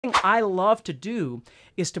thing I love to do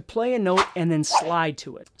is to play a note and then slide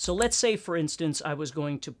to it. So let's say, for instance, I was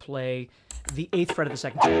going to play the 8th fret of the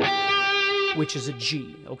 2nd fret, which is a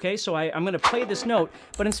G, okay? So I'm going to play this note,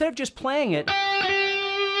 but instead of just playing it,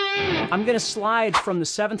 I'm going to slide from the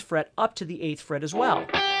 7th fret up to the 8th fret as well.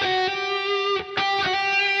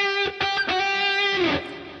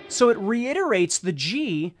 So it reiterates the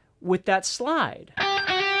G with that slide.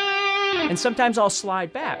 And sometimes I'll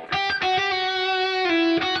slide back.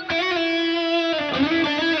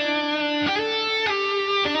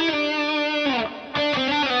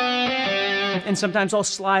 And sometimes I'll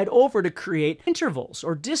slide over to create intervals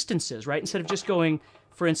or distances, right? Instead of just going,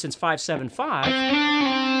 for instance,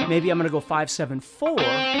 5-7-5, maybe I'm going to go 5-7-4,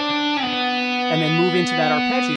 and then move into that arpeggio.